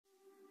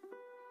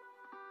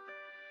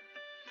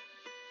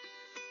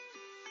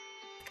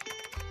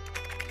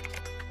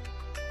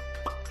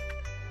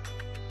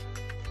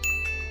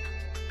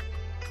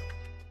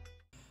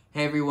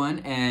Hey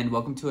everyone, and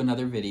welcome to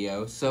another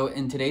video. So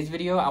in today's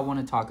video, I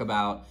want to talk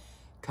about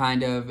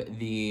kind of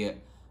the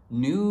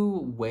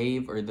new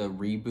wave or the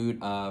reboot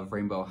of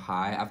Rainbow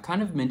High. I've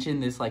kind of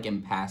mentioned this like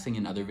in passing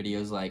in other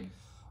videos, like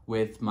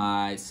with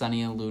my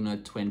Sunny and Luna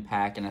twin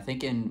pack, and I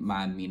think in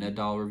my Mina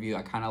doll review,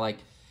 I kind of like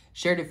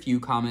shared a few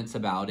comments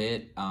about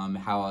it,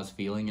 how I was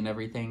feeling and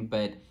everything,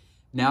 but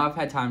now I've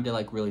had time to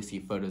like really see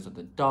photos of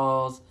the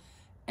dolls.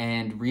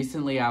 And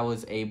recently I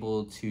was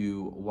able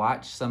to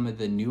watch some of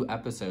the new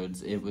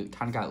episodes. It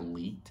kind of got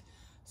leaked.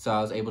 So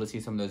I was able to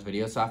see some of those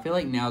videos. So I feel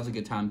like now is a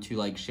good time to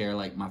like share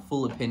like my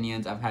full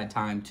opinions. I've had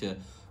time to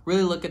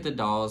really look at the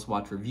dolls,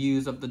 watch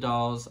reviews of the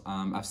dolls.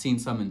 I've seen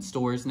some in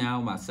stores now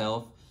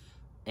myself.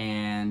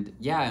 And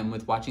yeah, and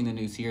with watching the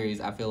new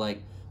series, I feel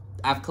like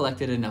I've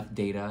collected enough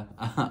data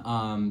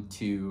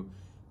to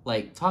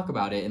like talk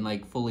about it and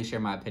like fully share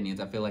my opinions.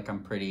 I feel like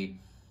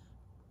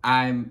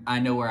I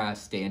know where I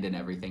stand and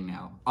everything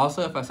now.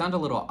 Also, if I sound a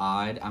little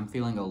odd, I'm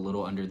feeling a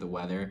little under the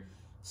weather,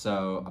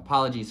 so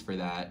apologies for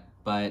that,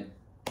 but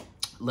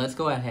let's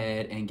go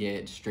ahead and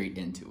get straight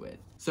into it.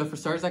 So for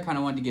starters, I kind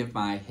of wanted to give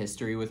my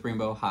history with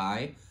Rainbow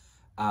High.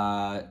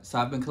 So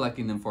I've been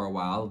collecting them for a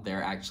while.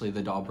 They're actually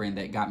the doll brand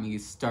that got me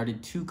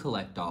started to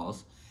collect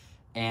dolls,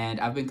 and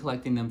I've been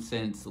collecting them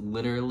since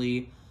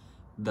literally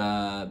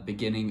the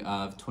beginning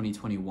of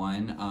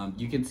 2021.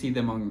 You can see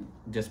them on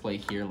display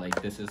here.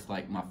 Like this is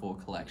like my full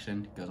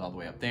collection. It goes all the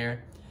way up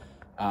there.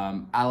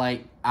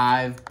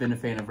 I've been a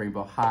fan of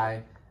Rainbow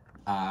High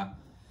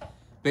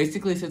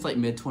basically since like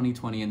mid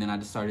 2020, and then I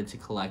just started to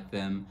collect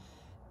them.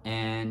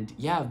 And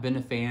yeah, I've been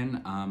a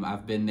fan.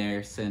 I've been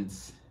there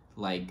since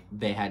like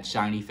they had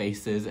shiny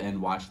faces and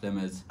watched them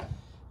as,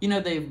 you know,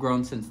 they've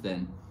grown since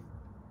then.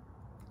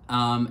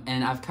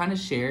 And I've kind of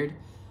shared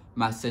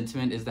my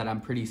sentiment is that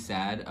I'm pretty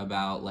sad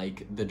about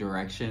like the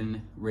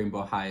direction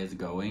Rainbow High is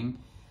going,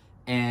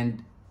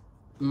 and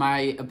my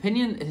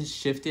opinion has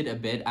shifted a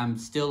bit. I'm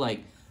still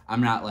like, I'm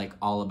not like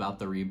all about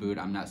the reboot.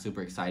 I'm not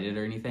super excited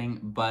or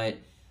anything, but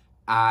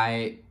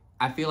I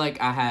feel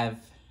like I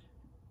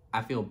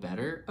feel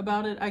better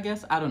about it, I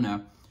guess. I don't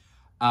know.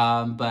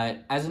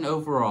 But as an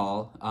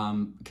overall,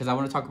 because I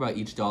want to talk about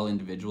each doll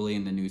individually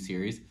in the new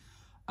series,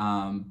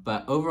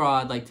 but overall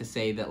I'd like to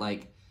say that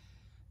like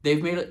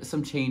they've made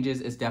some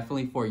changes. It's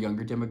definitely for a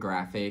younger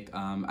demographic.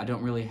 I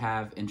don't really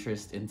have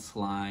interest in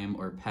slime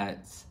or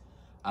pets.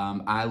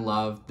 I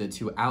love the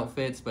two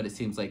outfits, but it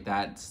seems like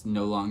that's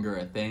no longer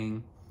a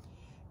thing.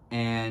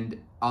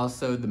 And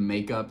also the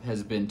makeup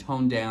has been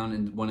toned down,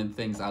 and one of the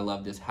things I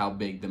loved is how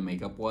big the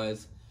makeup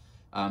was.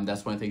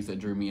 That's one of the things that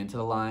drew me into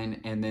the line.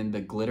 And then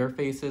the glitter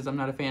faces I'm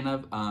not a fan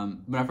of.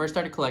 When I first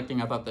started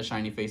collecting, I thought the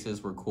shiny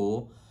faces were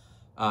cool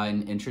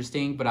and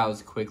interesting, but I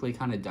was quickly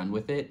kind of done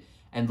with it.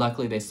 And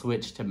luckily they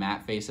switched to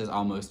matte faces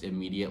almost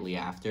immediately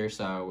after,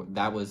 so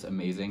that was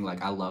amazing.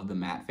 Like I love the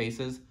matte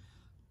faces.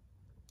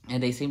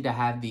 And they seem to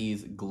have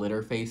these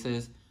glitter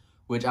faces,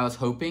 which I was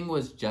hoping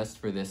was just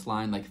for this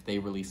line. Like if they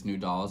release new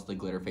dolls, the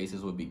glitter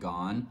faces would be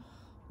gone.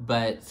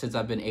 But since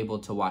I've been able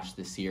to watch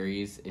the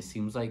series, it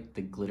seems like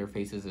the glitter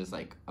faces is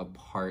like a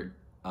part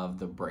of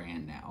the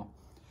brand now.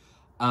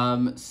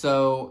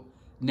 So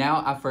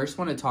now I first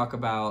want to talk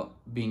about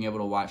being able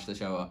to watch the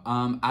show.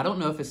 I don't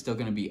know if it's still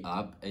going to be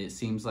up. It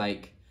seems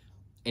like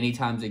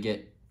anytime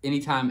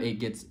it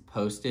gets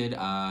posted,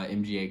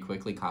 MGA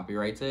quickly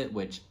copyrights it,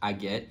 which I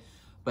get.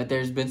 But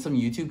there's been some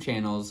YouTube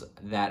channels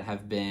that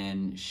have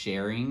been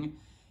sharing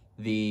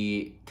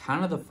the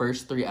kind of the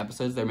first 3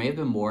 episodes. There may have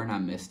been more and I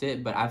missed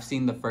it, but I've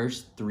seen the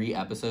first 3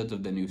 episodes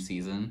of the new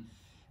season,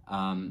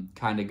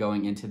 kind of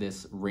going into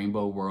this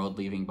rainbow world,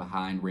 leaving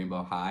behind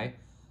Rainbow High.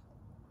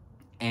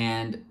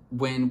 And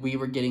when we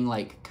were getting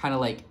like kind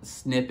of like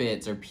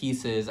snippets or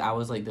pieces, I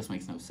was like, this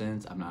makes no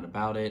sense. I'm not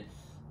about it.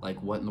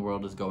 Like what in the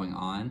world is going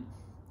on?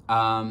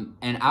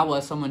 And I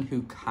was someone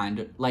who kind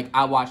of like,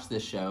 I watched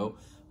this show,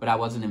 but I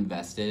wasn't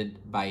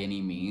invested by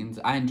any means.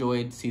 I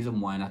enjoyed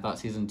season 1. I thought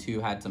season 2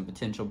 had some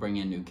potential,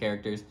 bringing in new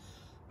characters,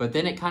 but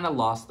then it kind of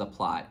lost the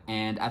plot.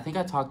 And I think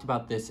I talked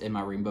about this in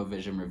my Rainbow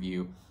Vision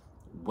review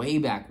way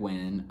back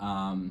when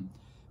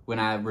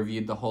I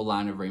reviewed the whole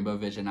line of Rainbow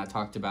Vision. I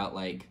talked about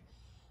like,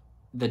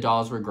 the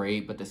dolls were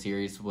great, but the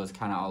series was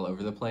kind of all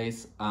over the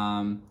place.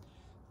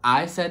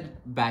 I said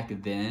back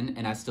then,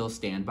 and I still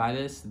stand by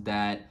this,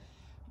 that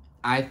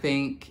I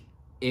think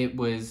it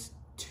was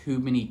too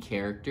many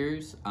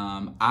characters.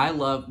 One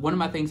of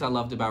my things I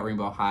loved about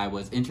Rainbow High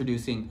was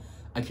introducing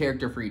a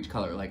character for each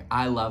color. Like,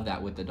 I love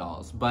that with the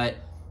dolls. But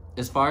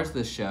as far as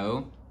the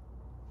show,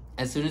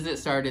 as soon as it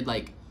started,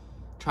 like,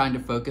 trying to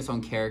focus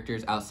on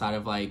characters outside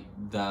of, like,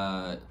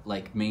 the,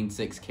 like, main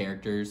 6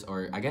 characters,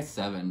 or I guess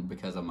 7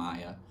 because of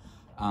Maya,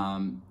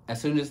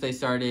 as soon as they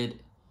started,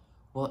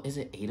 well, is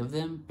it 8 of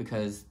them?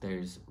 Because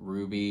there's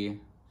Ruby,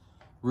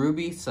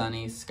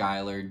 Sunny,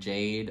 Skylar,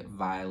 Jade,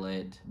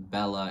 Violet,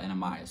 Bella, and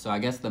Amaya. So I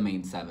guess the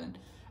main 7.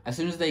 As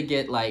soon as they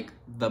get, like,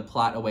 the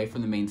plot away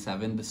from the main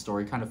 7, the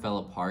story kind of fell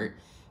apart.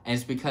 And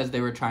it's because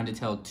they were trying to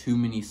tell too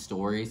many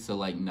stories, so,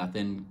 like,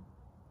 nothing.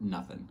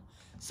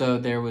 So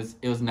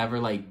it was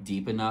never, like,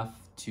 deep enough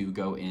to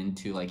go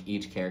into like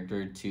each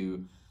character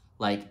to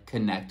like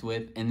connect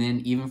with. And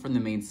then even from the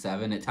main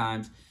 7 at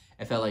times,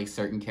 I felt like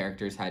certain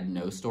characters had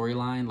no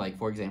storyline. Like,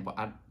 for example,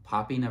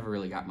 Poppy never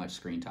really got much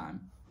screen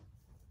time,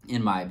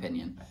 in my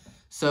opinion.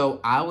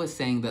 So I was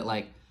saying that,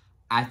 like,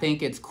 I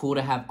think it's cool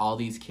to have all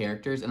these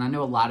characters. And I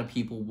know a lot of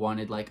people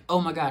wanted, like, oh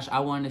my gosh,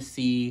 I want to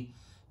see,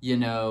 you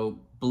know,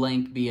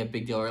 blank be a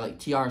big deal. Or, like,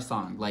 Tiara's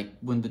song. Like,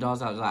 when the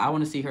doll's out, I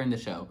want to see her in the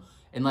show.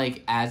 And,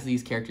 like, as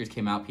these characters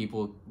came out,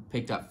 people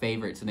picked up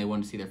favorites and they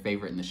wanted to see their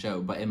favorite in the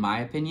show. But in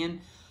my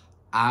opinion,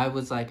 I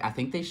was like, I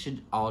think they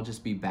should all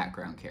just be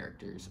background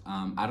characters.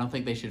 I don't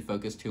think they should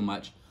focus too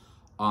much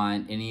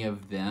on any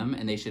of them,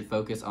 and they should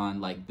focus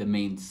on like the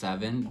main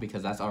 7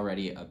 because that's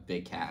already a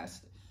big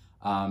cast.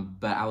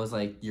 But I was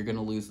like, you're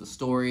gonna lose the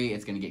story,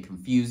 it's gonna get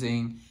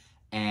confusing,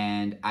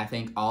 and I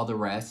think all the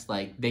rest,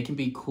 like, they can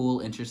be cool,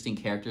 interesting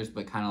characters,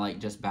 but kind of like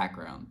just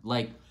background.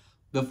 Like,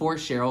 before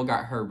Cheryl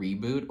got her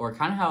reboot, or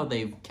kind of how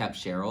they've kept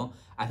Cheryl,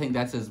 I think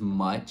that's as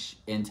much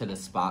into the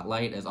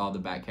spotlight as all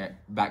the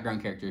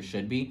background characters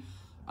should be.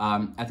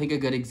 I think a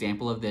good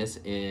example of this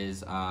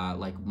is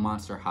like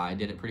Monster High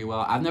did it pretty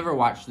well. I've never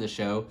watched the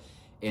show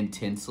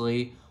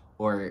intensely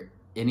or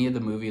any of the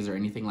movies or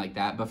anything like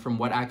that, but from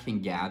what I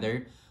can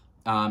gather,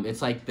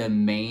 it's like the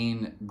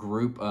main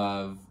group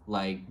of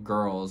like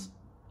girls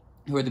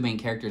who are the main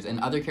characters,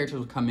 and other characters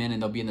will come in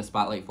and they'll be in the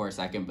spotlight for a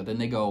second, but then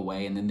they go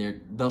away, and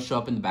then they'll show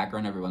up in the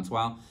background every once in a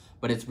while.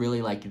 But it's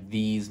really like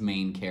these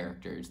main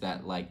characters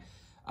that like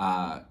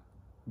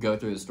go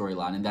through the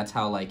storyline, and that's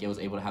how like it was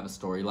able to have a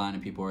storyline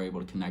and people were able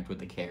to connect with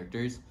the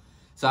characters.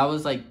 So I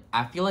was like,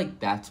 I feel like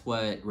that's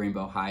what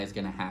Rainbow High is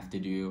gonna have to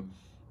do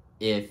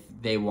if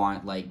they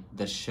want like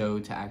the show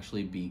to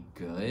actually be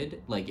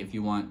good, like if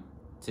you want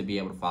to be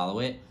able to follow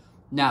it.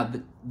 Now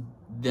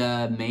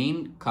the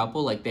main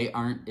couple, like, they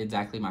aren't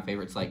exactly my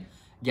favorites. Like,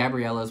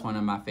 Gabriella is one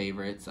of my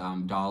favorites,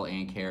 doll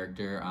and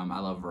character. I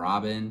love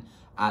Robin.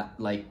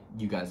 Like,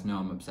 you guys know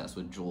I'm obsessed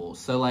with Jules.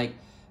 So like,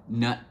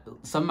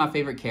 some of my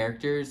favorite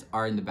characters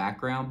are in the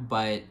background,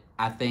 but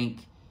I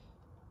think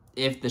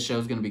if the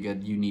show's going to be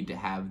good, you need to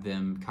have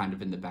them kind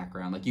of in the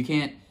background. Like, you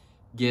can't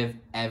give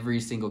every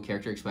single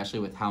character, especially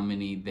with how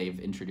many they've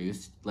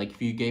introduced. Like,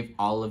 if you gave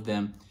all of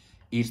them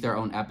each their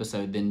own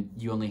episode, then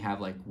you only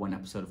have like 1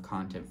 episode of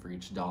content for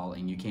each doll,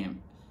 and you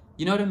can't,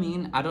 you know what I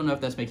mean? I don't know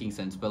if that's making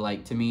sense, but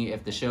like, to me,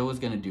 if the show is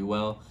going to do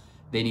well,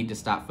 they need to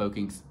stop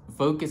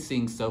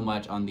focusing so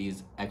much on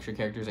these extra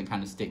characters and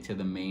kind of stick to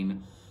the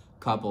main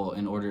couple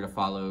in order to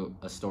follow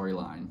a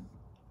storyline.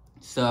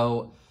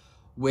 So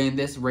when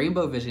this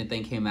Rainbow Vision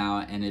thing came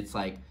out, and it's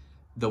like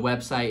the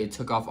website, it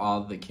took off all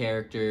the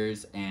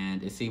characters,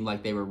 and it seemed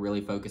like they were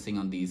really focusing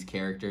on these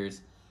characters.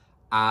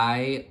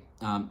 I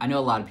know a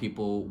lot of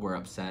people were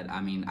upset.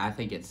 I mean, I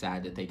think it's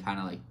sad that they kind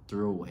of like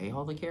threw away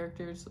all the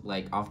characters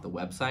like off the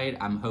website.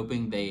 I'm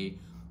hoping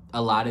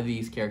a lot of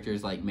these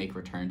characters like make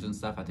returns and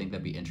stuff. I think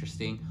that'd be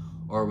interesting.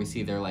 Or we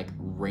see their like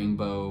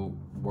Rainbow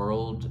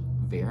World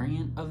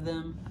variant of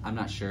them. I'm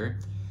not sure.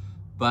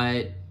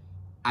 But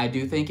I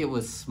do think it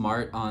was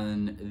smart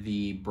on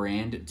the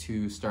brand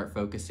to start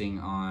focusing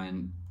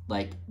on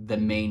like the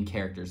main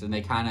characters. And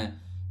they kind of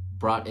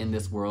brought in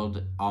this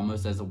world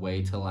almost as a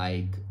way to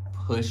like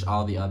push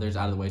all the others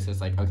out of the way. So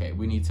it's like, okay,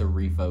 we need to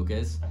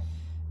refocus.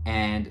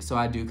 And so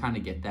I do kind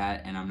of get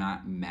that, and I'm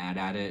not mad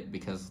at it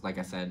because, like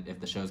I said, if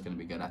the show's going to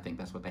be good, I think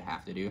that's what they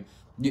have to do.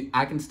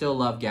 I can still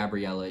love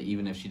Gabriella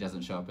even if she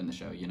doesn't show up in the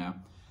show, you know?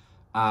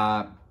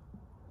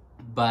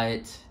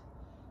 But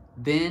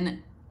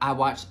then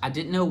I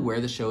didn't know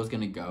where the show was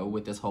going to go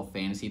with this whole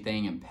fantasy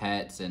thing and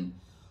pets and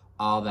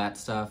all that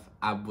stuff.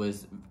 I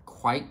was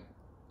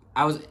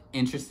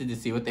interested to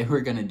see what they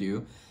were going to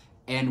do.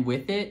 And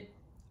with it,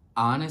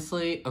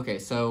 honestly, okay,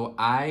 so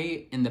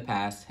I, in the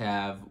past,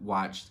 have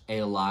watched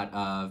a lot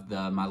of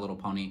the My Little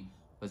Pony,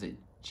 was it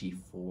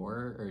G4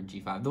 or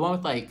G5? The one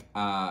with, like,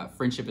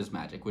 Friendship is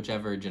Magic,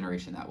 whichever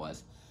generation that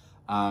was.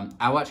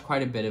 I watched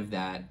quite a bit of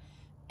that,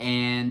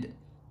 and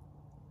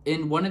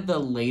in one of the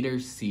later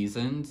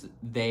seasons,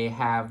 they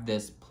have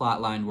this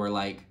plot line where,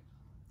 like,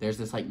 there's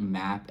this, like,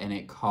 map, and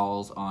it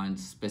calls on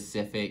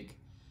specific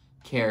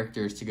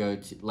characters to go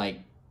to, like,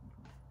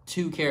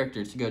 2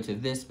 characters to go to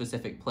this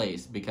specific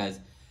place because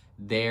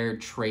their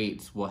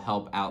traits will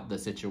help out the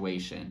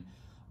situation.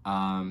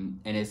 And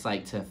it's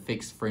like to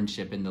fix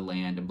friendship in the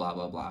land and blah,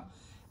 blah, blah.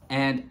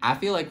 And I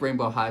feel like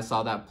Rainbow High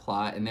saw that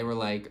plot and they were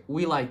like,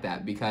 we like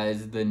that,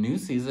 because the new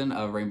season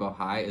of Rainbow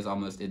High is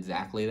almost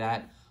exactly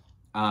that.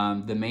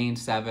 The main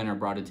 7 are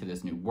brought into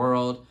this new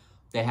world.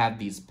 They have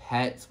these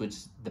pets, which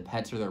the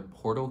pets are their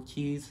portal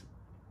keys,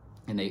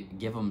 and they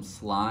give them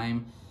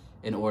slime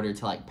in order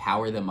to like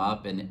power them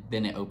up, and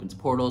then it opens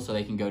portals so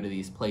they can go to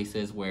these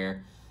places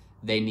where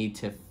they need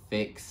to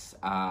fix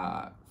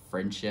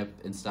friendship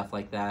and stuff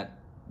like that.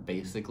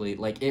 Basically,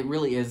 like, it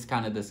really is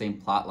kind of the same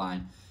plot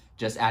line,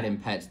 just add in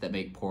pets that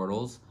make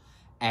portals.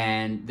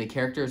 And the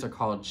characters are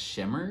called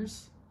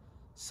Shimmers,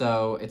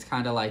 so it's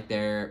kind of like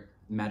their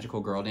magical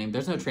girl name.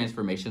 There's no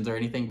transformations or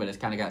anything, but it's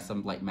kind of got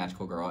some like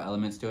magical girl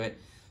elements to it.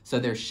 So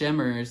they're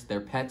Shimmers,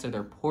 their pets are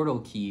their portal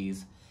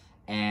keys,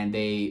 and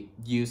they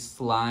use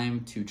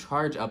slime to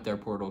charge up their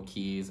portal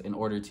keys in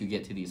order to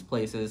get to these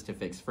places to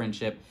fix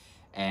friendship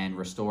and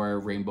restore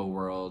Rainbow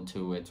World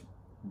to its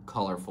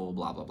colorful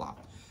blah blah blah.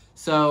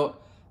 So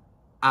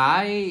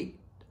I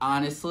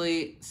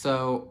honestly,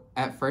 so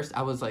at first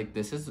I was like,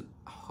 this is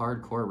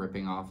hardcore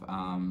ripping off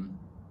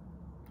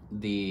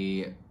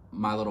the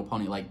My Little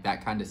Pony, like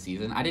that kind of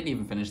season. I didn't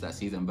even finish that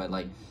season, but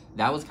like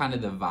that was kind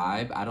of the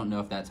vibe. I don't know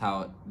if that's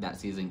how that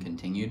season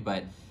continued,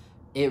 but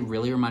it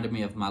really reminded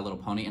me of My Little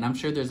Pony. And I'm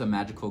sure there's a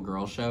magical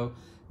girl show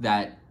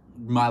that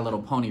My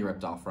Little Pony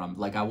ripped off from.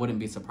 Like, I wouldn't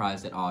be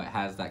surprised at all. It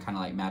has that kind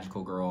of like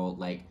magical girl,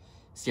 like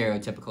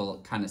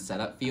stereotypical kind of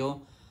setup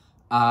feel.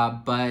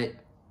 But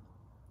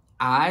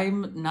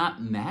I'm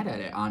not mad at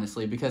it,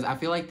 honestly, because I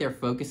feel like they're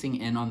focusing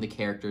in on the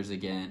characters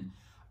again.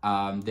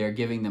 They're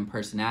giving them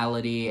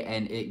personality,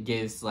 and it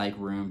gives like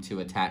room to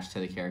attach to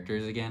the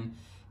characters again.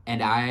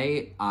 And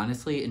I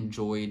honestly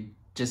enjoyed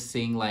just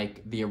seeing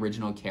like the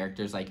original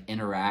characters like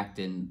interact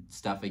and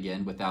stuff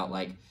again without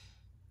like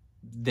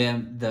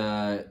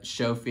the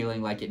show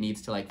feeling like it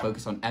needs to like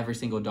focus on every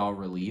single doll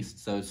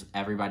released so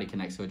everybody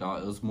connects to a doll.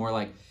 It was more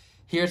like,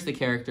 here's the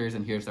characters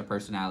and here's their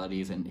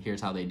personalities and here's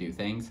how they do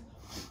things.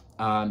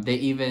 They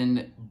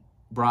even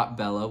brought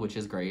Bella, which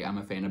is great. I'm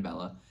a fan of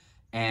Bella.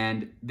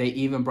 And they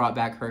even brought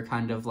back her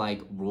kind of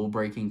like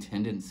rule-breaking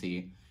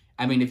tendency.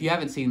 I mean, if you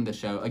haven't seen the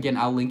show, again,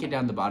 I'll link it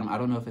down the bottom. I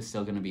don't know if it's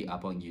still going to be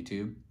up on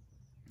YouTube.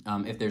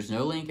 If there's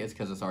no link, it's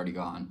because it's already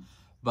gone.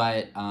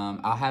 But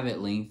I'll have it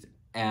linked.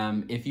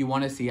 If you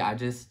want to see,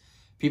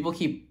 people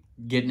keep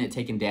getting it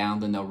taken down,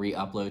 then they'll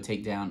re-upload,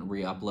 take down,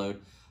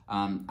 re-upload.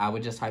 I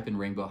would just type in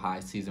Rainbow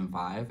High Season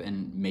 5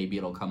 and maybe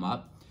it'll come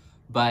up.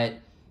 But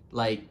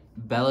like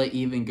Bella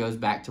even goes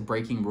back to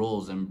breaking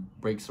rules and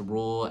breaks a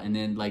rule, and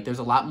then like there's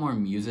a lot more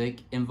music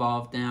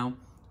involved now,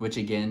 which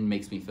again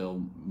makes me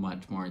feel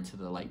much more into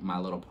the like My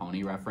Little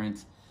Pony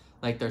reference.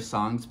 Like their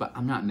songs, but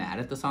I'm not mad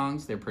at the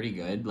songs. They're pretty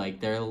good. Like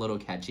they're a little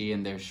catchy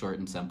and they're short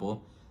and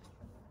simple.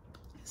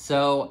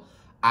 So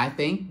I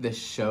think the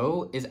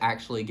show is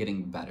actually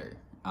getting better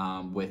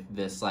with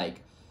this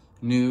like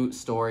new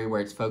story where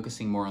it's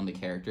focusing more on the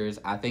characters.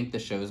 I think the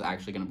show is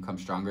actually going to become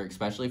stronger,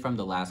 especially from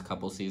the last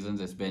couple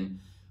seasons. It's been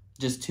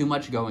just too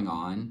much going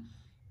on,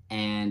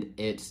 and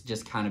it's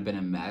just kind of been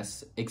a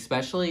mess.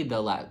 Especially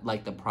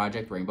the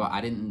Project Rainbow,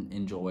 I didn't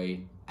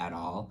enjoy at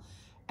all,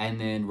 and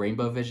then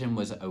Rainbow Vision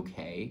was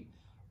okay,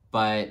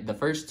 but the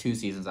first 2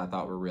 seasons I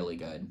thought were really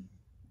good.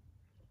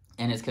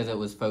 And it's because it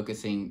was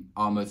focusing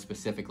almost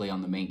specifically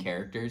on the main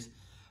characters.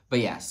 But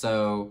yeah,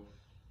 so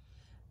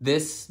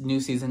this new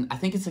season, I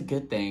think it's a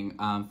good thing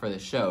for the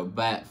show.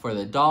 But for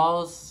the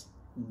dolls,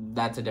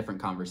 that's a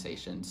different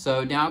conversation.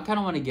 So now I kind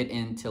of want to get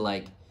into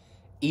like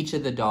each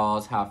of the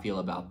dolls, how I feel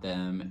about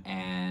them,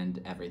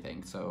 and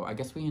everything. So I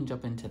guess we can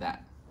jump into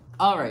that.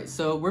 All right,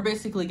 so we're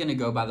basically going to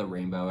go by the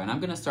rainbow. And I'm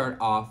going to start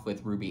off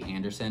with Ruby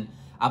Anderson.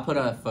 I'll put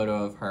a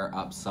photo of her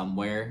up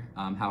somewhere,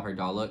 how her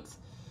doll looks.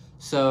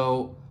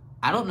 So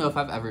I don't know if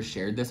I've ever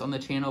shared this on the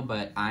channel,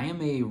 but I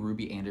am a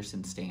Ruby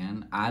Anderson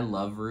stan. I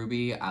love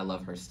Ruby. I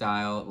love her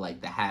style, like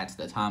the hats,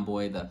 the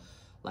tomboy, the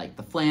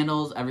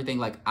flannels, everything.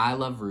 Like, I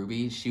love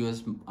Ruby. She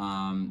was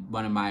one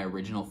of my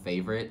original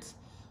favorites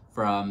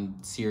from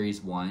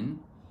Series 1.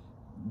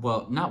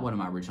 Well, not one of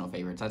my original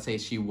favorites. I'd say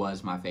she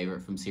was my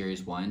favorite from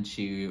Series 1.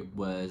 She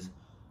was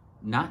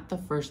not the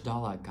first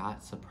doll I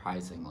got,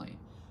 surprisingly.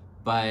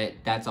 But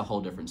that's a whole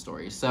different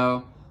story.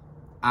 So,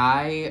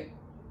 I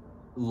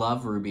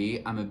love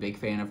Ruby. I'm a big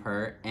fan of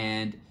her.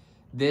 And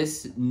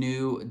this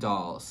new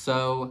doll.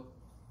 So,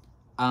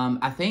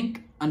 I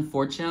think,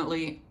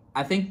 unfortunately,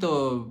 I think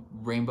the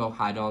Rainbow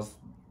High dolls,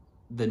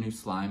 the new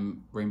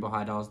slime Rainbow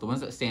High dolls, the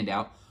ones that stand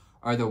out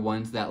are the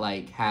ones that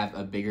like have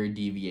a bigger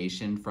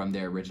deviation from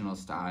their original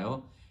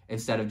style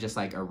instead of just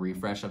like a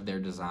refresh of their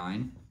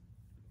design.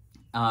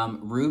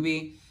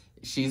 Ruby,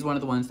 she's one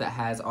of the ones that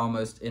has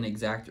almost an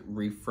exact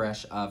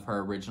refresh of her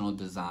original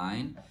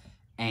design,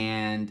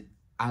 and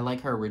I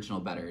like her original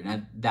better.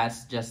 And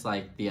that's just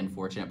like the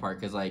unfortunate part,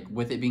 because like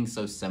with it being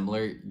so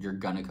similar, you're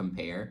gonna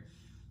compare.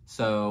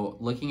 So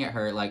looking at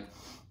her, like,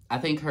 I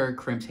think her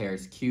crimped hair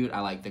is cute.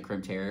 I like the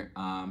crimped hair.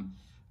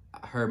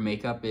 Her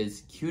makeup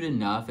is cute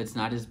enough. It's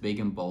not as big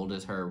and bold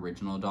as her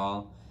original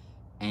doll.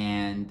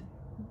 And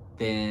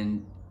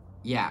then,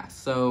 yeah,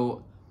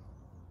 so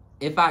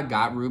if I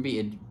got Ruby,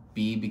 it'd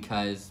be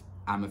because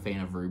I'm a fan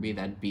of Ruby.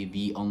 That'd be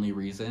the only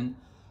reason.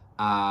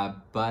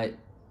 But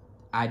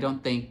I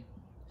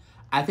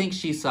think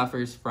she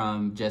suffers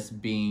from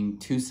just being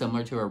too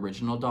similar to her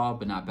original doll,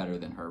 but not better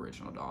than her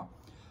original doll.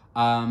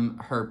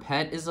 Her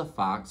pet is a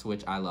fox,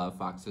 which I love.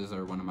 Foxes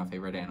are one of my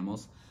favorite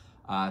animals.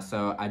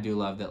 So I do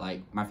love that,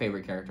 like, my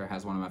favorite character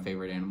has one of my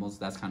favorite animals.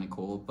 That's kind of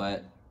cool.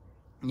 But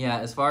yeah,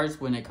 as far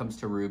as when it comes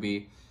to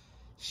Ruby,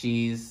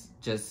 she's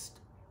just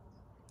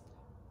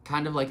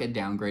kind of like a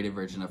downgraded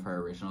version of her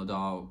original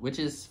doll, which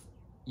is,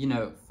 you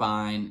know,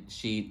 fine.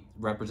 She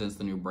represents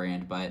the new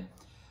brand, but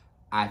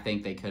I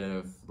think they could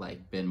have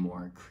like been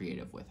more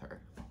creative with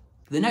her.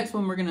 The next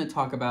one we're going to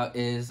talk about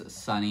is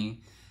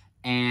Sunny.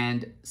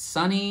 And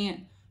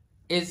Sunny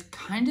is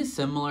kind of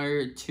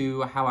similar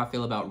to how I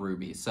feel about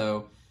Ruby.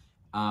 So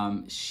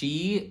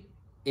she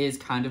is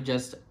kind of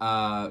just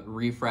a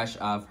refresh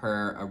of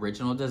her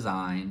original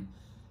design.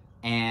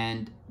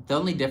 And the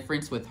only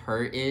difference with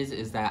her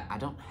is that I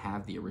don't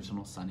have the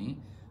original Sunny.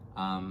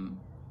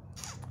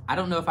 I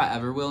don't know if I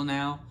ever will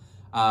now,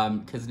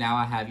 because now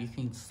I have, you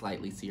can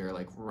slightly see her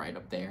like right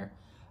up there.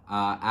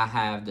 I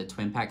have the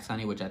Twin Pack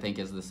Sunny, which I think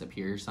is the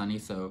superior Sunny.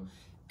 So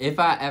if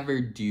I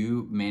ever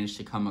do manage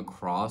to come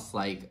across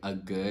like a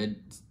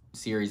good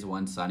Series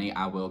 1 Sunny,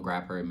 I will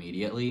grab her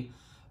immediately.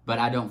 But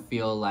I don't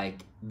feel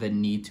like the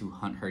need to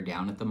hunt her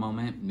down at the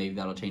moment. Maybe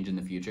that'll change in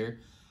the future.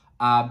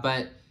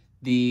 But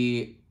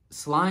the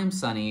Slime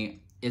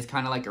Sunny is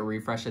kind of like a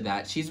refresh of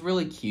that. She's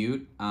really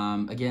cute.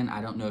 Again,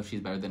 I don't know if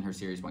she's better than her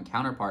Series 1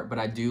 counterpart, but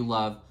I do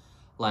love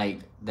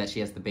like that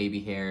she has the baby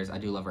hairs. I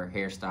do love her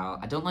hairstyle.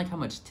 I don't like how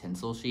much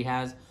tinsel she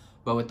has,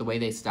 but with the way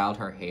they styled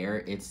her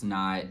hair, it's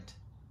not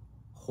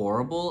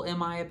horrible in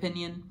my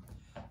opinion.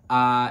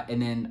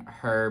 And then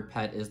her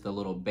pet is the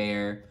little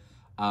bear.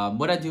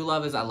 What I do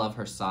love is I love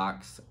her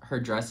socks. Her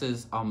dress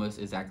is almost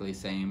exactly the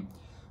same.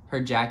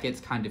 Her jacket's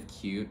kind of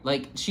cute.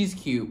 Like, she's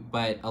cute,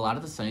 but a lot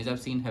of the Sunnies I've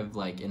seen have,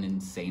 like, an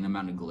insane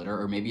amount of glitter,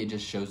 or maybe it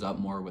just shows up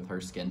more with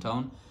her skin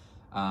tone.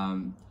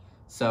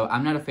 So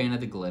I'm not a fan of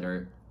the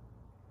glitter,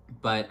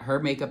 but her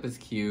makeup is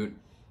cute.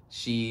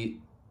 She's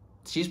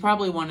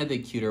probably one of the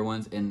cuter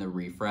ones in the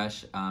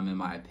refresh, in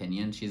my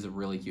opinion. She's a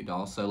really cute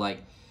doll. So, like,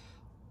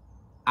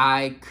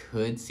 I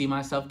could see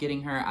myself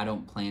getting her. I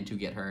don't plan to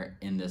get her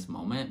in this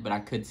moment, but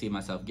I could see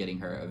myself getting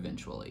her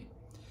eventually.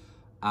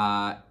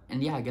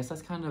 And yeah, I guess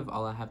that's kind of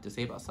all I have to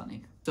say about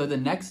Sunny. So the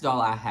next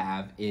doll I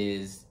have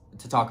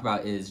to talk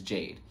about is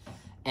Jade.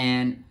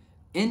 And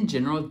in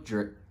general,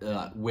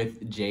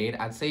 with Jade,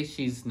 I'd say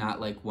she's not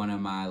like one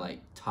of my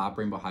like top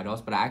Rainbow High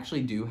dolls, but I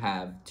actually do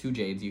have two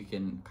Jades. You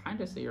can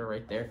kind of see her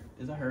right there.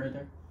 Is that her right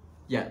there?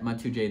 Yeah, my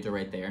two Jades are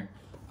right there.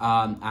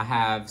 I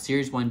have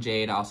Series 1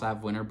 Jade. I also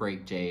have Winter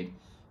Break Jade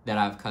that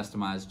I've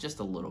customized just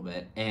a little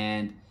bit.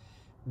 And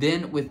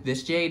then with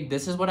this Jade,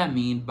 this is what I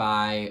mean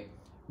by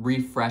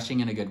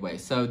refreshing in a good way.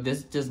 So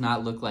this does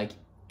not look like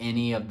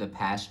any of the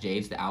past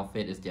Jades. The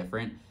outfit is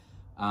different.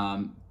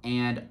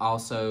 And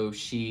also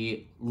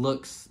she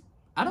looks,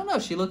 I don't know,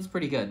 she looks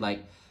pretty good.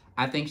 Like,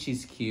 I think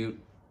she's cute.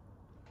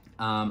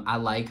 I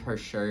like her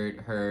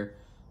shirt. Her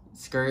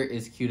skirt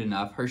is cute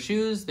enough. Her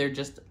shoes, they're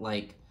just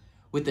like,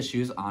 with the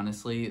shoes,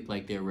 honestly,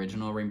 like the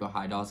original Rainbow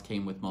High dolls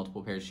came with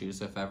multiple pairs of shoes.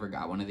 So if I ever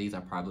got one of these, I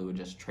probably would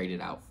just trade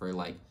it out for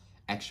like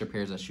extra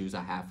pairs of shoes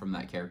I have from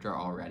that character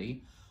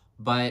already.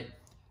 But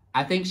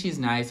I think she's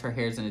nice. Her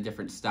hair's in a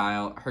different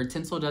style. Her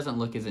tinsel doesn't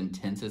look as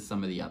intense as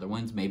some of the other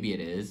ones. Maybe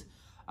it is.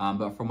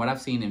 But from what I've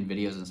seen in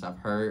videos and stuff,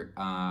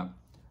 her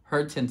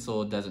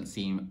tinsel doesn't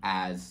seem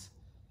as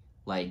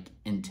like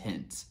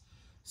intense.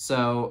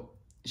 So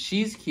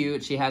she's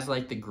cute. She has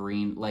like the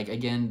green, like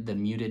again, the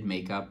muted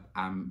makeup.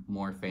 I'm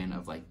more a fan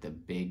of like the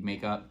big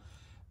makeup,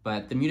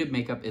 but the muted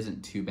makeup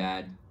isn't too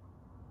bad.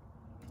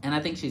 And I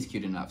think she's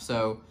cute enough.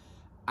 So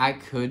I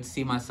could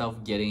see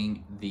myself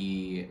getting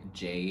the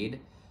Jade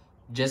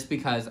just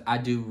because I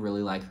do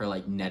really like her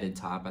like netted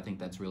top. I think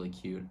that's really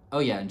cute. Oh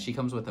yeah, and she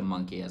comes with a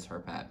monkey as her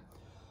pet.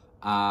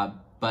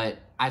 But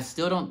I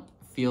still don't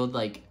feel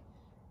like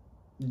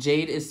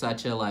Jade is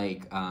such a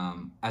like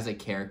as a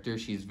character,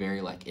 she's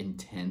very like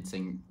intense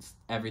and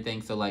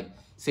everything. So like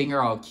seeing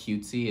her all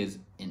cutesy is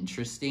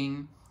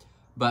interesting,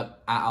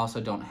 but I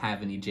also don't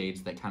have any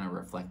Jades that kind of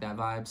reflect that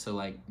vibe. So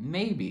like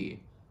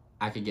maybe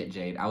I could get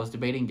Jade. I was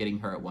debating getting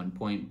her at one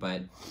point,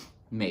 but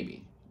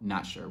maybe,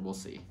 not sure. We'll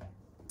see.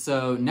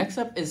 So next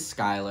up is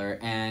Skylar,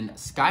 and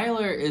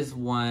Skylar is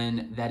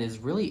one that is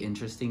really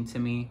interesting to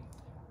me.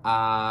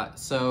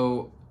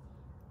 So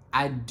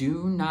I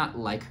do not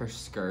like her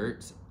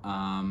skirt.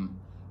 But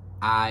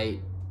I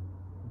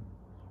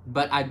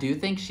do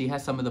think she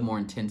has some of the more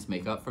intense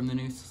makeup from the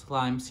new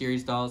Slime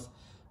series dolls.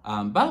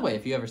 By the way,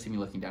 if you ever see me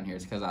looking down here,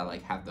 it's because I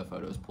like have the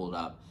photos pulled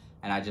up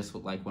and I just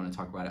like want to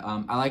talk about it.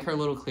 I like her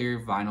little clear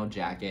vinyl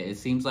jacket. It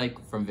seems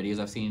like from videos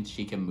I've seen,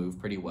 she can move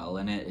pretty well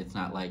in it. It's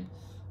not like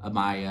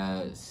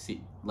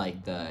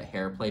like the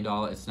hair play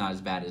doll. It's not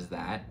as bad as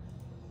that,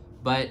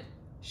 but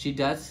she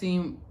does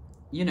seem,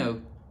 you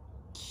know,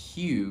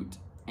 cute,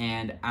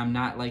 and I'm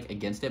not like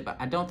against it, but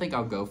I don't think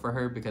I'll go for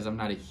her because I'm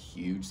not a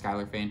huge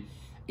Skylar fan.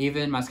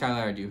 Even my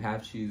Skylar I do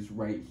have, she's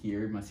right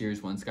here, my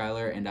Series 1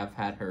 Skylar, and I've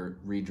had her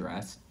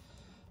redressed.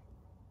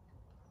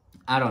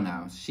 I don't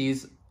know.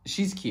 She's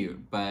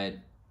cute, but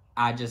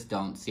I just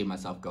don't see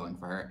myself going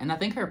for her. And I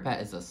think her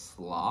pet is a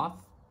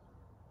sloth.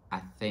 I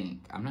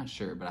think. I'm not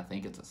sure, but I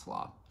think it's a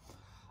sloth.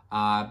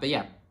 But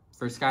yeah,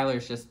 for Skylar,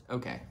 it's just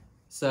okay.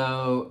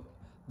 So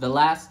the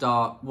last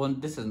doll, well,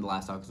 this isn't the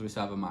last doll because we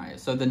still have Amaya.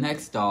 So the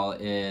next doll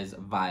is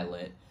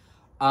Violet.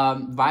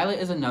 Violet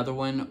is another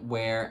one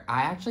where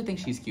I actually think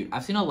she's cute.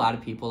 I've seen a lot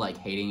of people like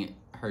hating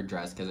her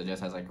dress because it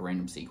just has like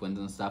random sequins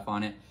and stuff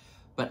on it,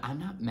 but I'm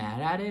not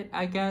mad at it,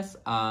 I guess.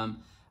 I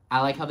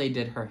like how they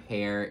did her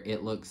hair.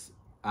 It looks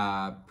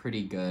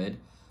pretty good.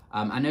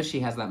 I know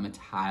she has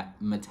that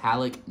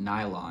metallic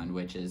nylon,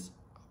 which is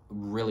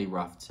really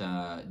rough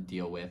to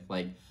deal with.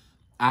 Like,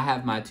 I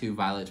have my two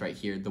Violets right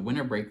here. The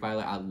Winter Break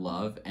Violet I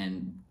love,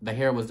 and the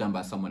hair was done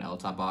by someone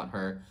else. I bought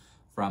her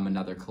from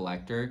another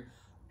collector.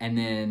 And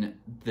then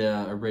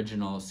the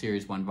original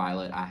Series 1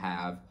 Violet I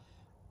have,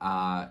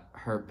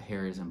 her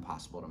hair is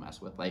impossible to mess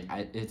with. Like,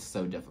 it's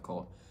so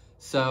difficult.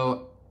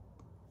 So,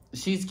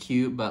 she's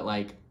cute, but,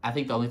 like, I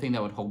think the only thing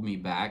that would hold me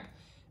back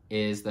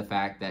is the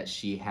fact that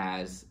she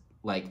has,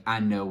 like, I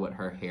know what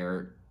her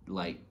hair,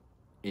 like,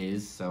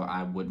 is, so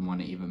I wouldn't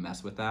want to even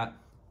mess with that.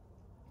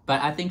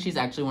 But I think she's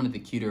actually one of the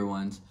cuter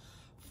ones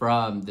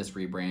from this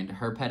rebrand.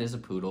 Her pet is a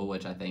poodle,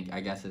 which I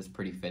guess is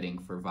pretty fitting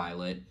for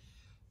Violet.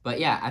 But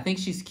yeah, I think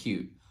she's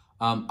cute.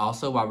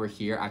 Also, while we're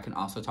here, I can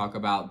also talk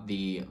about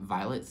the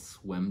Violet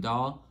Swim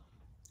doll.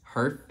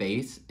 Her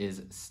face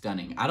is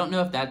stunning. I don't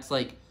know if that's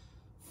like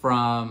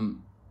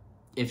from,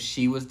 if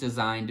she was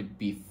designed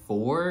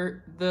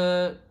before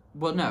the,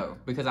 well, no,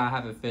 because I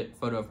have a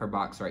photo of her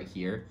box right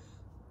here.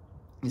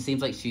 It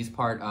seems like she's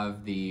part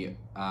of the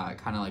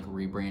kind of like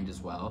rebrand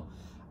as well.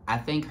 I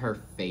think her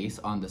face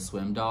on the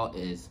swim doll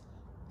is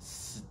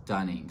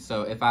stunning.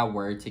 So if I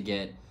were to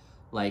get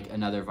like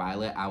another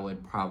Violet, I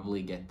would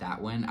probably get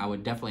that one. I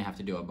would definitely have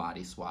to do a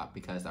body swap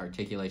because the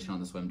articulation on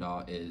the swim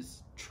doll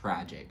is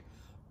tragic.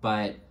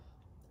 But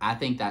I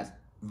think that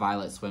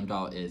Violet swim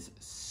doll is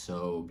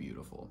so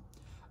beautiful.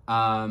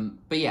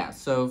 But yeah,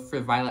 so for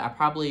Violet, I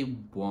probably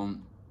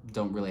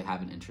don't really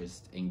have an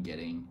interest in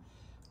getting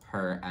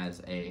her as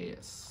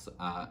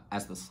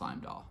the slime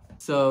doll.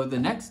 So the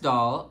next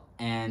doll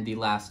and the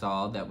last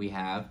doll that we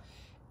have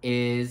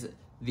is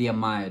the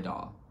Amaya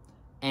doll.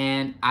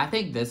 And I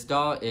think this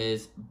doll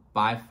is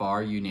by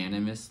far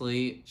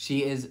unanimously,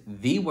 she is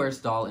the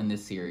worst doll in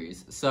this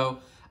series. So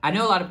I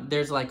know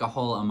there's like a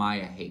whole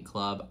Amaya hate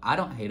club. I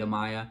don't hate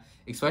Amaya,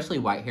 especially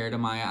white-haired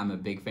Amaya. I'm a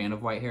big fan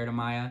of white-haired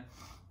Amaya.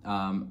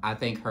 I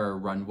think her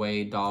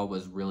runway doll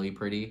was really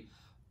pretty,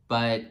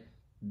 but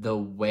the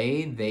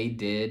way they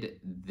did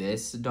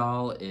this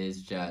doll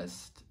is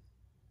just,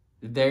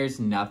 there's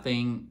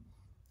nothing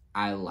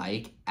I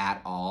like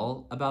at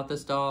all about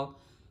this doll.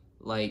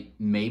 Like,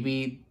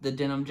 maybe the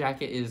denim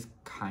jacket is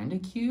kind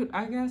of cute,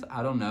 I guess.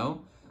 I don't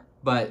know.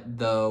 But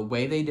the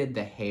way they did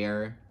the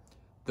hair,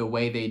 the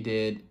way they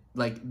did,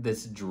 like,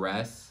 this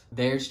dress,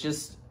 there's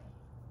just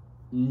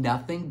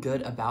nothing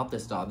good about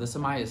this doll. This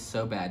Amaya is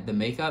so bad. The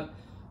makeup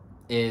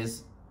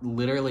is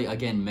literally,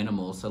 again,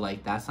 minimal. So,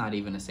 like, that's not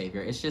even a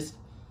savior. It's just,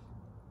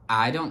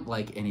 I don't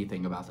like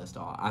anything about this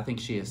doll. I think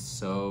she is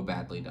so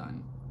badly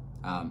done.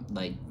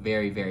 Like,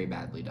 very, very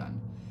badly done.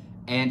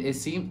 And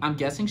I'm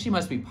guessing she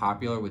must be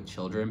popular with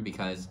children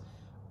because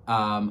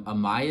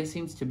Amaya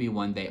seems to be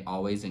one they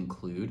always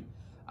include.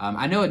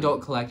 I know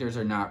adult collectors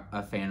are not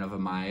a fan of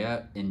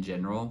Amaya in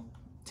general,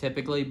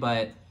 typically,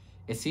 but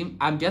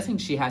I'm guessing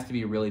she has to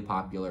be really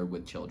popular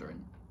with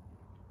children.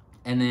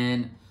 And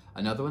then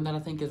another one that I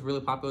think is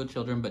really popular with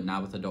children, but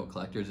not with adult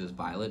collectors, is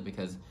Violet,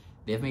 because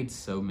they've made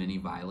so many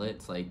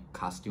Violets, like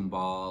Costume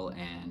Ball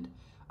and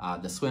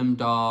the Swim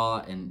doll,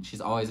 and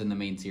she's always in the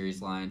main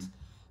series lines.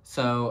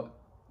 So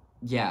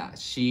yeah,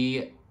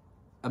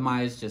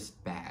 Amaya's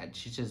just bad.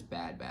 She's just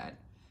bad.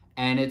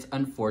 And it's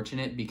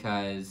unfortunate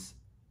because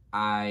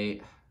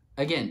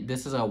again,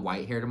 this is a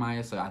white-haired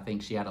Amaya, so I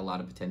think she had a lot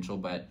of potential,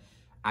 but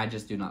I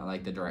just do not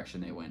like the direction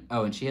they went.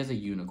 Oh, and she has a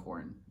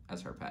unicorn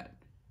as her pet,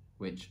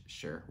 which,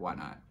 sure, why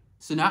not?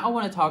 So now I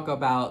want to talk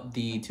about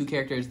the two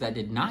characters that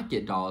did not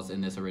get dolls in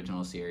this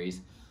original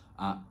series.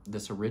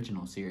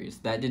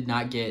 That did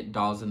not get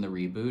dolls in the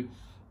reboot.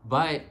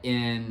 But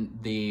in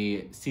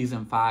the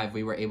season 5,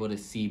 we were able to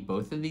see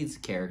both of these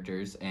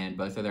characters and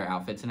both of their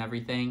outfits and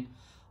everything.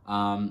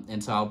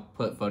 And so I'll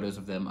put photos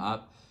of them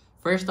up.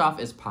 First off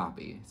is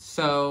Poppy.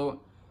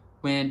 So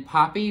when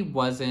Poppy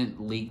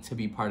wasn't leaked to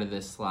be part of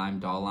this slime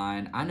doll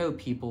line, I know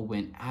people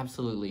went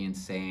absolutely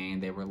insane.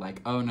 They were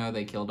like, oh no,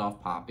 they killed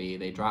off Poppy.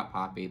 They dropped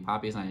Poppy.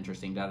 Poppy's not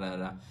interesting,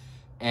 da-da-da.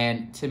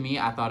 And to me,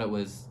 I thought it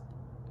was,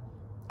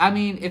 I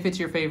mean, if it's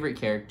your favorite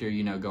character,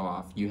 you know, go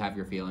off. You have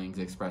your feelings,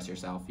 express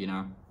yourself, you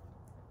know?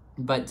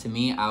 But to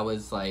me, I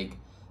was like,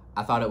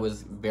 I thought it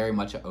was very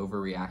much an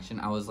overreaction.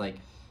 I was like,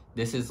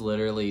 this is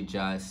literally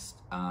just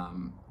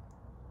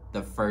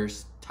the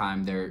first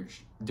time they're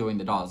doing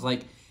the dolls.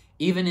 Like,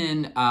 even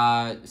in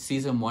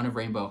season 1 of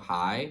Rainbow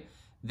High,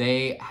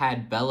 they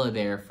had Bella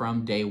there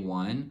from day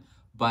 1,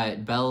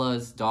 but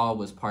Bella's doll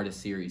was part of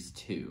series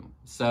 2.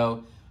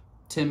 So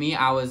to me,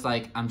 I was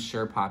like, I'm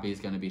sure Poppy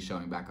is going to be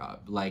showing back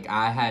up. Like,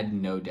 I had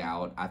no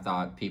doubt. I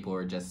thought people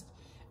were just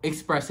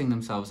expressing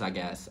themselves, I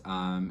guess.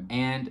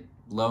 And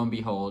lo and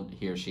behold,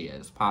 here she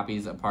is.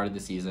 Poppy's a part of the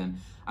season.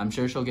 I'm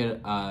sure she'll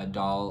get a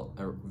doll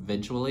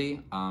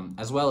eventually,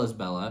 as well as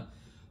Bella.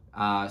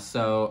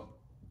 So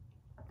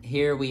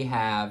here we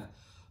have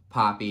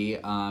Poppy.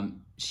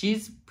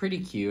 She's pretty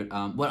cute.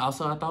 What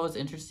also I thought was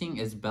interesting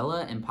is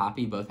Bella and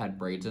Poppy both had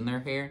braids in their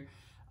hair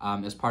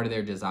as part of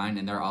their design,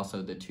 and they're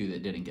also the two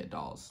that didn't get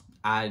dolls.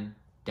 I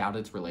doubt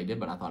it's related,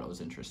 but I thought it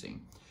was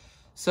interesting.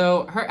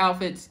 So her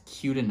outfit's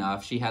cute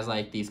enough. She has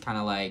like these kind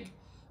of like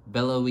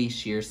billowy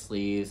sheer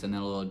sleeves and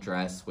then a little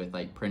dress with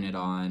like printed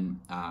on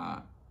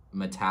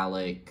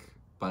metallic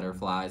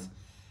butterflies.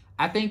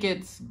 I think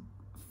it's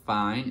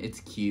fine. It's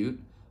cute.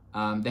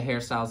 The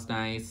hairstyle's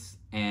nice,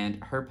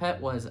 and her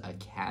pet was a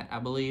cat, I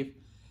believe.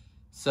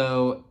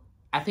 So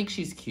I think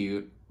she's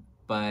cute,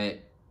 but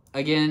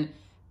again,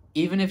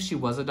 even if she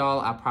was a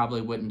doll, I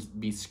probably wouldn't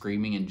be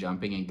screaming and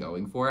jumping and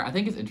going for it. I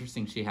think it's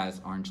interesting she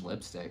has orange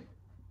lipstick,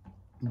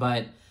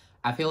 but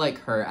I feel like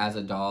her as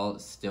a doll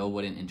still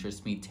wouldn't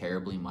interest me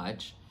terribly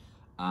much.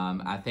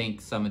 I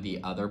think some of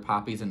the other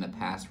Poppies in the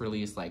past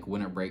release, like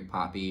Winter Break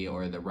Poppy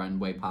or the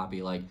Runway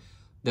Poppy, like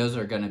those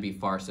are going to be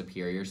far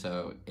superior.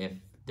 So if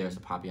there's a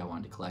Poppy I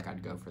wanted to collect,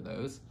 I'd go for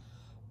those.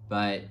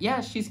 But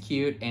yeah, she's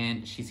cute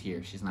and she's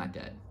here. She's not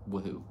dead.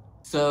 Woohoo.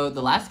 So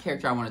the last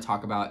character I want to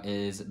talk about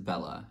is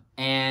Bella.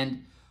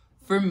 And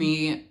for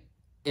me,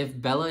 if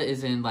Bella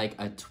is in like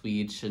a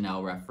tweed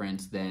Chanel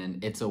reference, then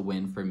it's a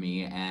win for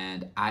me.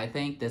 And I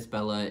think this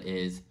Bella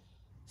is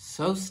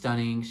so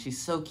stunning.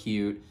 She's so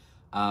cute.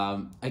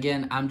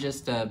 Again,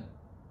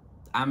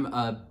 I'm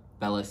a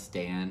Bella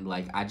stan.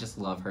 Like, I just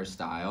love her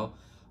style.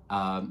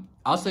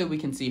 Also, we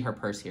can see her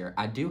purse here.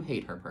 I do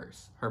hate her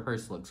purse. Her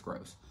purse looks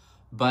gross.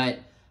 But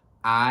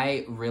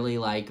I really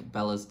like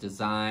Bella's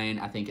design.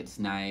 I think it's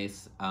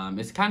nice.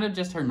 It's kind of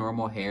just her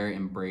normal hair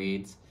in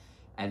braids.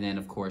 And then,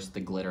 of course, the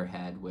glitter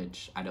head,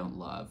 which I don't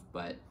love.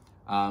 But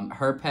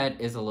her pet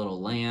is a little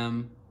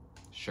lamb.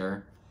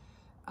 Sure.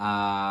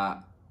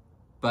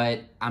 But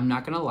I'm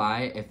not going to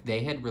lie, if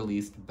they had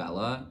released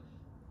Bella,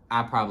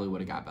 I probably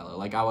would have got Bella.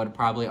 Like, I would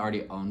probably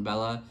already own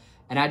Bella.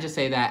 And I just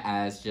say that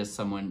as just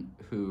someone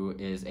who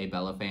is a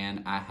Bella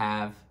fan.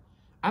 I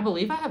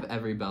believe I have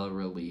every Bella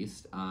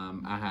released.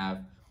 I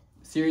have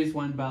Series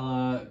 1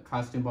 Bella,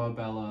 Costume Ball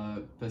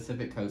Bella,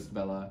 Pacific Coast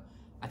Bella.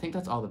 I think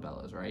that's all the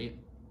Bellas, right?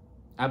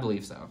 I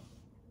believe so.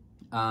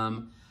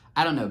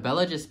 I don't know.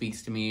 Bella just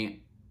speaks to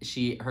me.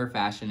 Her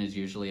fashion is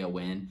usually a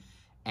win.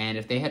 And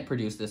if they had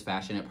produced this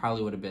fashion, it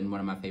probably would have been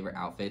one of my favorite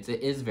outfits.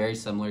 It is very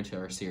similar to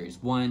her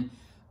Series 1,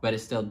 but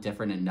it's still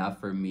different enough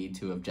for me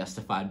to have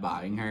justified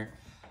buying her.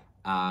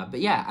 But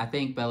yeah, I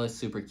think Bella's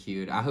super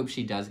cute. I hope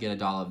she does get a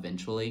doll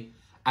eventually.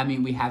 I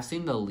mean, we have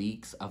seen the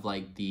leaks of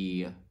like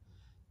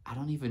I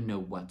don't even know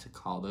what to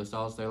call those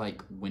dolls. They're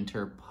like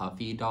winter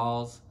puffy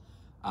dolls.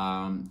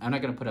 I'm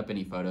not going to put up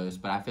any photos,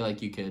 but I feel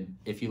like you could,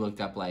 if you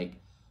looked up like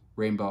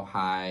Rainbow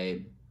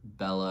High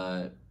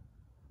Bella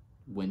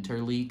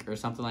winter leak or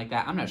something like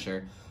that. I'm not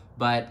sure,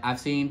 but I've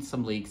seen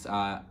some leaks.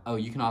 Oh,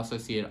 you can also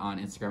see it on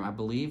Instagram, I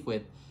believe,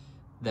 with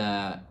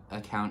the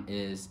account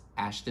is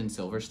Ashton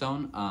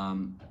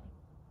Silverstone.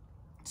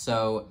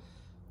 So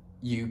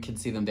you can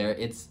see them there.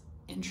 It's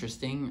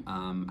interesting.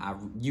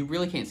 You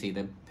really can't see.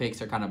 The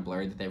pics are kind of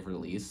blurred that they've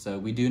released. So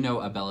we do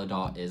know a Bella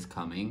doll is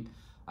coming.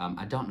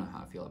 I don't know how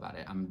I feel about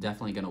it. I'm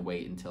definitely going to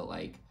wait until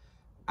like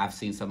I've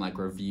seen some like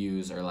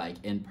reviews or like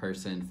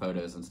in-person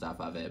photos and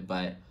stuff of it.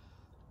 But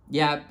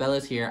yeah,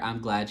 Bella's here. I'm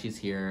glad she's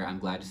here. I'm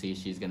glad to see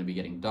she's going to be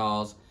getting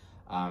dolls.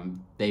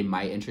 They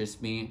might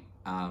interest me.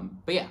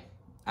 But yeah,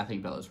 I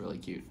think Bella's really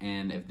cute.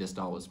 And if this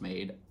doll was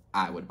made,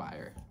 I would buy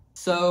her.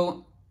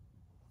 So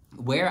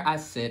where I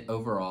sit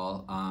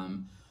overall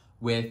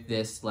with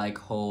this like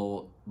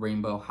whole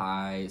Rainbow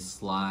High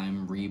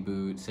slime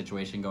reboot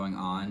situation going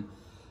on,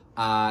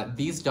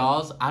 these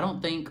dolls, I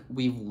don't think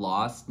we've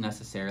lost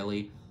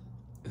necessarily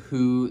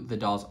who the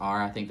dolls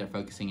are. I think they're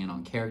focusing in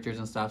on characters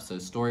and stuff. So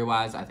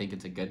story-wise, I think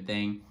it's a good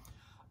thing.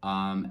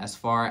 As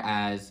far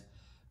as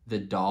the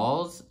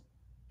dolls,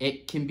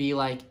 it can be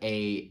like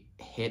a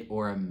hit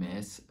or a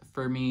miss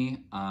for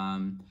me.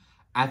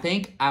 I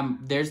think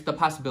there's the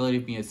possibility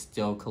of me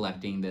still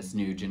collecting this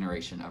new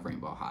generation of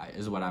Rainbow High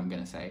is what I'm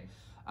going to say.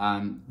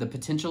 The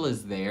potential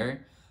is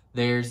there.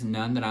 There's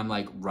none that I'm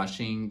like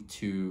rushing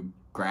to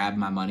grab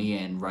my money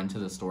and run to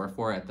the store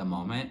for at the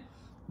moment.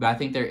 But I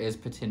think there is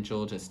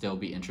potential to still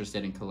be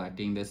interested in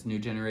collecting this new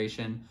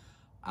generation.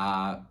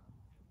 I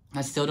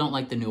still don't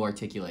like the new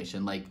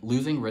articulation. Like,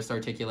 losing wrist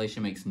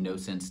articulation makes no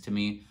sense to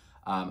me.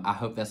 I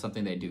hope that's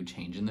something they do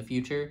change in the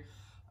future.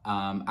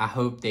 I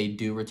hope they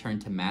do return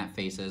to matte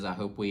faces. I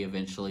hope we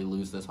eventually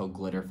lose this whole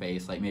glitter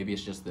face. Like, maybe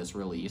it's just this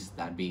release.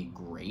 That'd be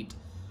great.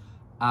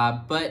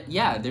 But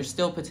yeah, there's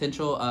still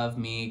potential of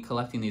me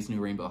collecting these new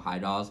Rainbow High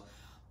dolls,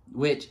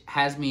 which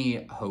has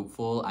me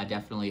hopeful. I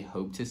definitely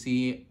hope to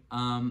see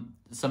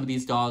some of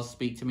these dolls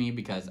speak to me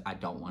because I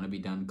don't want to be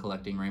done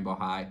collecting Rainbow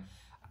High.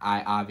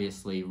 I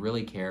obviously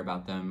really care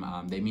about them.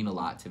 They mean a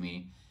lot to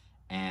me.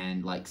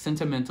 And like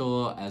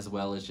sentimental as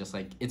well as just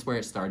like it's where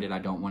it started. I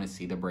don't want to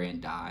see the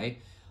brand die.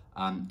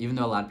 Even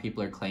though a lot of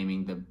people are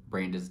claiming the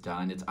brand is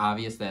done, it's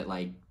obvious that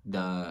like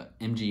the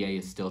MGA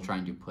is still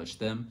trying to push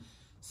them.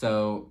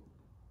 So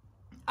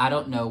I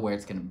don't know where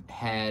it's going to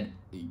head.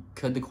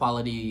 Could the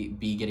quality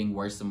be getting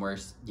worse and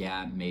worse?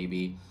 Yeah,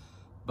 maybe.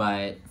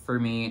 But for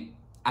me,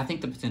 I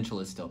think the potential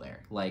is still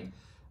there. Like,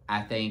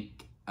 I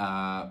think,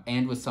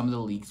 and with some of the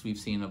leaks we've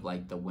seen of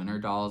like the winter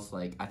dolls,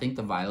 like I think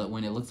the violet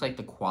one, it looks like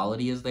the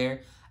quality is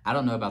there. I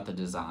don't know about the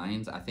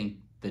designs. I think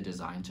the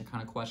designs are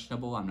kind of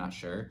questionable. I'm not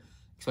sure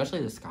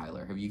especially the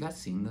Skylar. Have you guys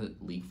seen the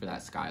leak for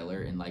that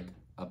Skylar in like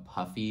a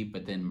puffy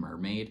but then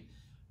mermaid?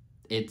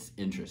 It's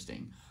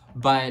interesting.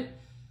 But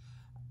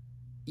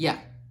yeah,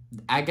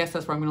 I guess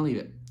that's where I'm going to leave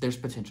it. There's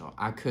potential.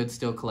 I could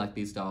still collect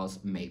these dolls,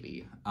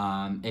 maybe.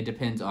 It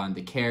depends on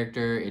the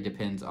character. It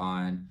depends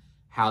on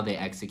how they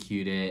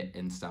execute it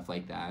and stuff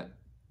like that.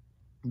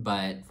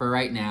 But for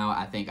right now,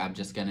 I think I'm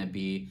just going to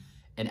be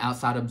an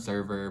outside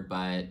observer,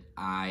 but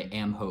I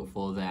am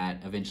hopeful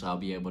that eventually I'll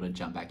be able to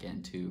jump back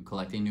into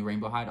collecting new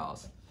Rainbow High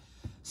dolls.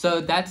 So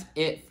that's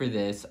it for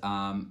this.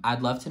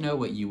 I'd love to know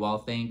what you all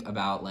think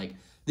about like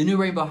the new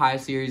Rainbow High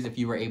series, if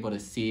you were able to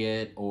see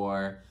it,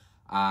 or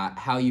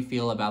how you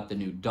feel about the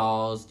new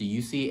dolls. Do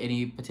you see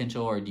any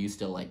potential, or do you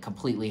still like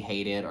completely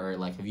hate it, or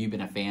like have you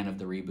been a fan of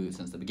the reboot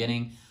since the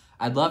beginning?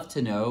 I'd love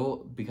to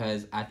know,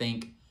 because I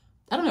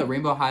don't know,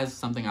 Rainbow High is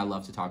something I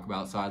love to talk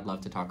about, so I'd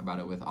love to talk about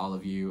it with all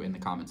of you in the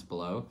comments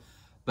below.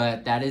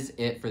 But that is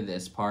it for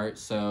this part.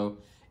 So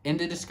in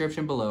the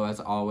description below, as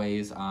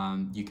always,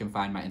 you can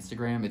find my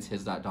Instagram. It's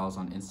his.dolls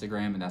on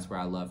Instagram, and that's where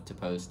I love to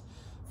post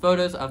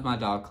photos of my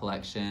doll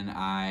collection.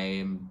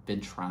 I've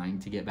been trying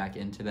to get back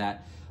into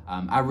that.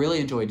 I really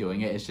enjoy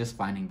doing it. It's just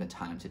finding the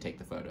time to take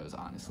the photos,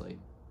 honestly.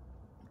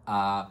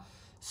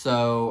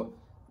 So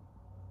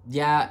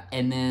yeah,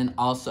 and then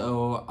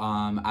also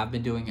I've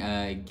been doing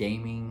a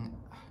gaming,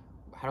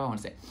 how do I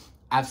want to say?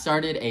 I've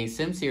started a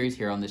sim series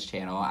here on this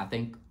channel. I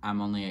think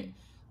I'm only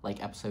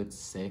like episode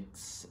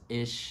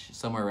 6-ish,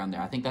 somewhere around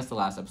there. I think that's the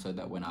last episode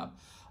that went up.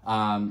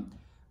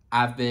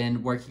 I've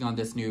been working on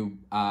this new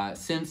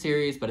sim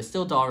series, but it's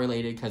still doll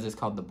related because it's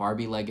called the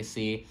Barbie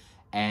Legacy.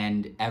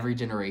 And every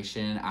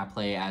generation I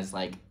play as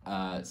like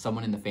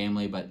someone in the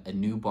family, but a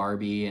new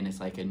Barbie, and it's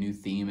like a new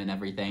theme and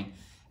everything.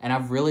 And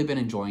I've really been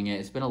enjoying it.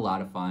 It's been a lot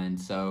of fun.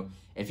 So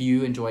if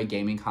you enjoy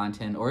gaming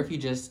content, or if you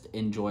just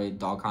enjoy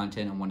doll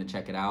content and want to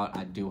check it out,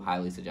 I do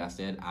highly suggest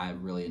it. I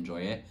really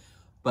enjoy it.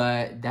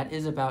 But that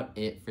is about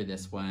it for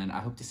this one. I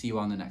hope to see you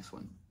on the next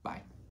one.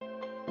 Bye.